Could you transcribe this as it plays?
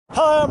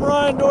Hi, I'm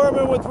Ryan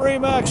Dorman with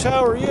Remax.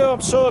 How are you? I'm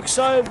so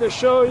excited to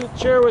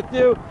share with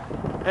you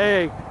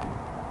a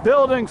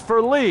building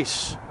for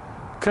lease,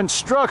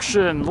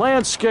 construction,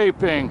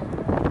 landscaping.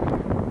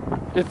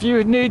 If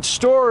you need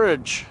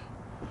storage,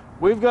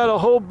 we've got a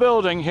whole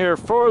building here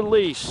for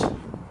lease.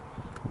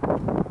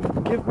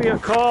 Give me a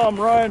call. I'm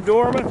Ryan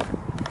Dorman.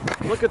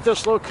 Look at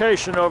this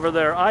location over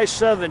there,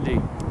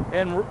 I-70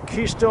 and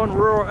Keystone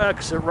rural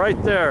exit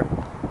right there.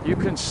 You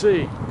can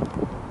see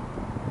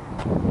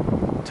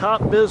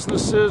top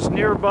businesses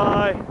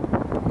nearby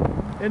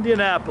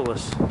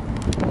Indianapolis.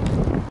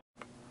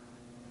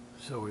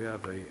 So we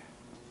have a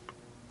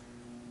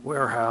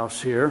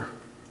warehouse here.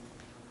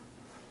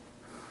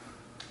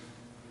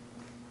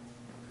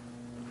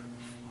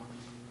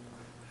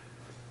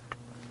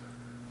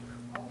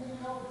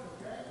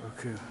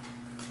 Okay.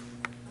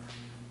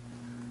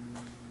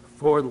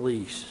 For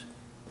lease.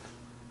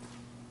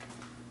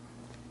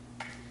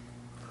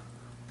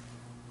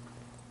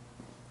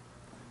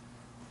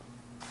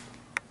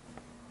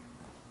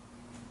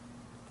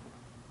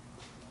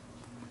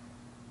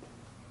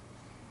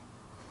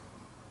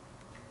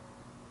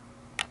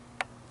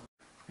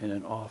 In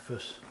an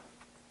office.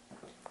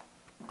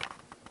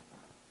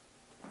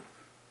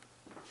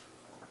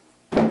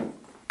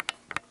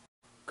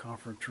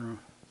 Conference room.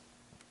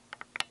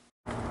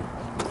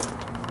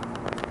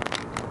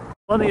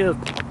 Plenty of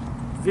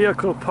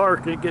vehicle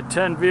parking. Get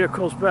 10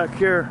 vehicles back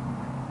here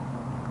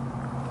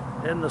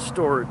in the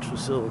storage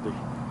facility,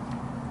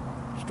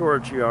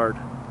 storage yard.